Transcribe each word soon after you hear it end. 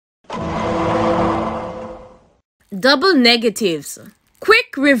Double negatives.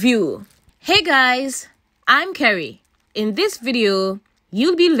 Quick review. Hey guys, I'm Kerry. In this video,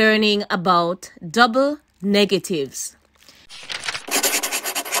 you'll be learning about double negatives.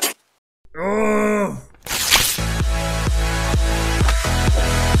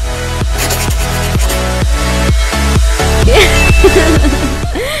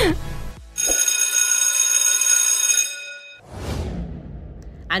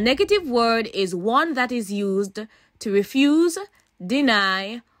 A negative word is one that is used to refuse,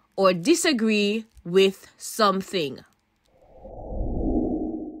 deny, or disagree with something.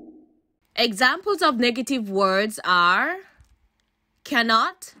 Examples of negative words are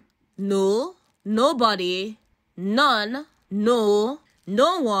cannot, no, nobody, none, no,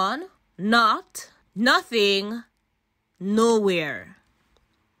 no one, not, nothing, nowhere.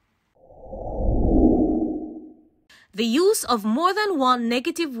 The use of more than one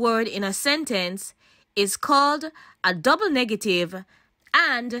negative word in a sentence is called a double negative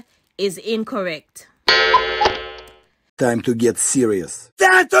and is incorrect. Time to get serious.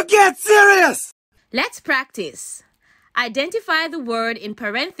 Time to get serious! Let's practice. Identify the word in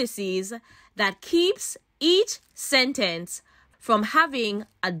parentheses that keeps each sentence from having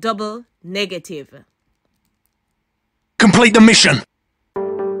a double negative. Complete the mission.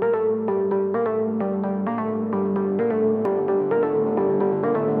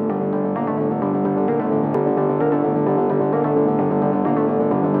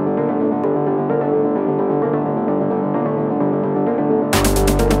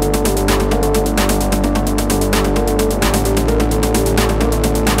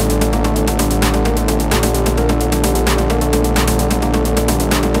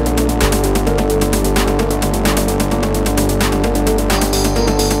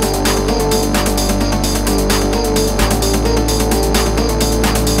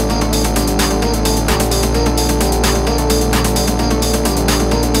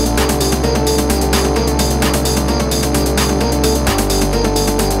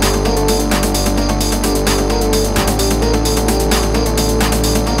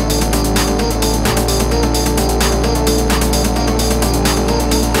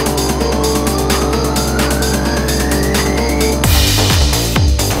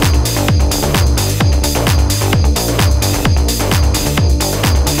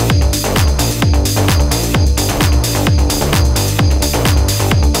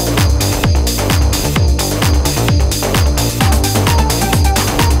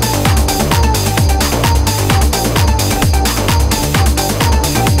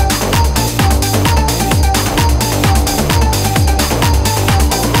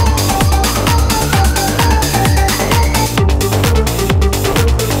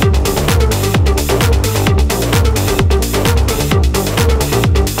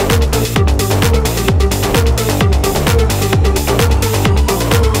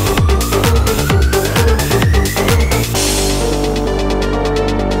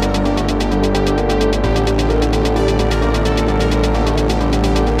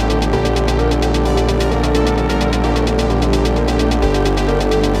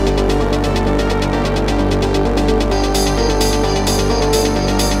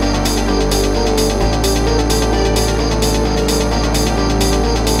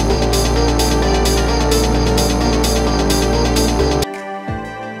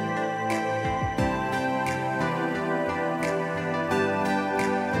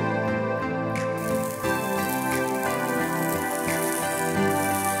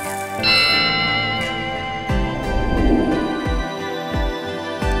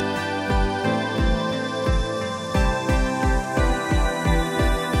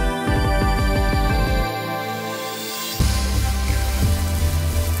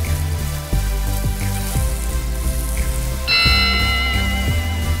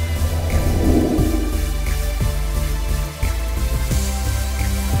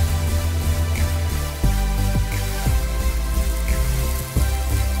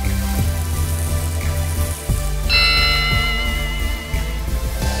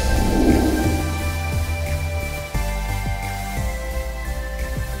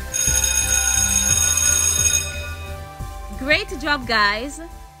 Great job, guys!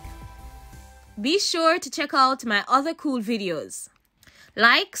 Be sure to check out my other cool videos.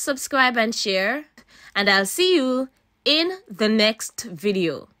 Like, subscribe, and share, and I'll see you in the next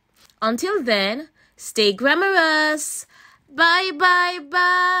video. Until then, stay grammarous. Bye, bye,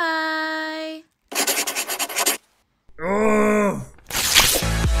 bye. Oh.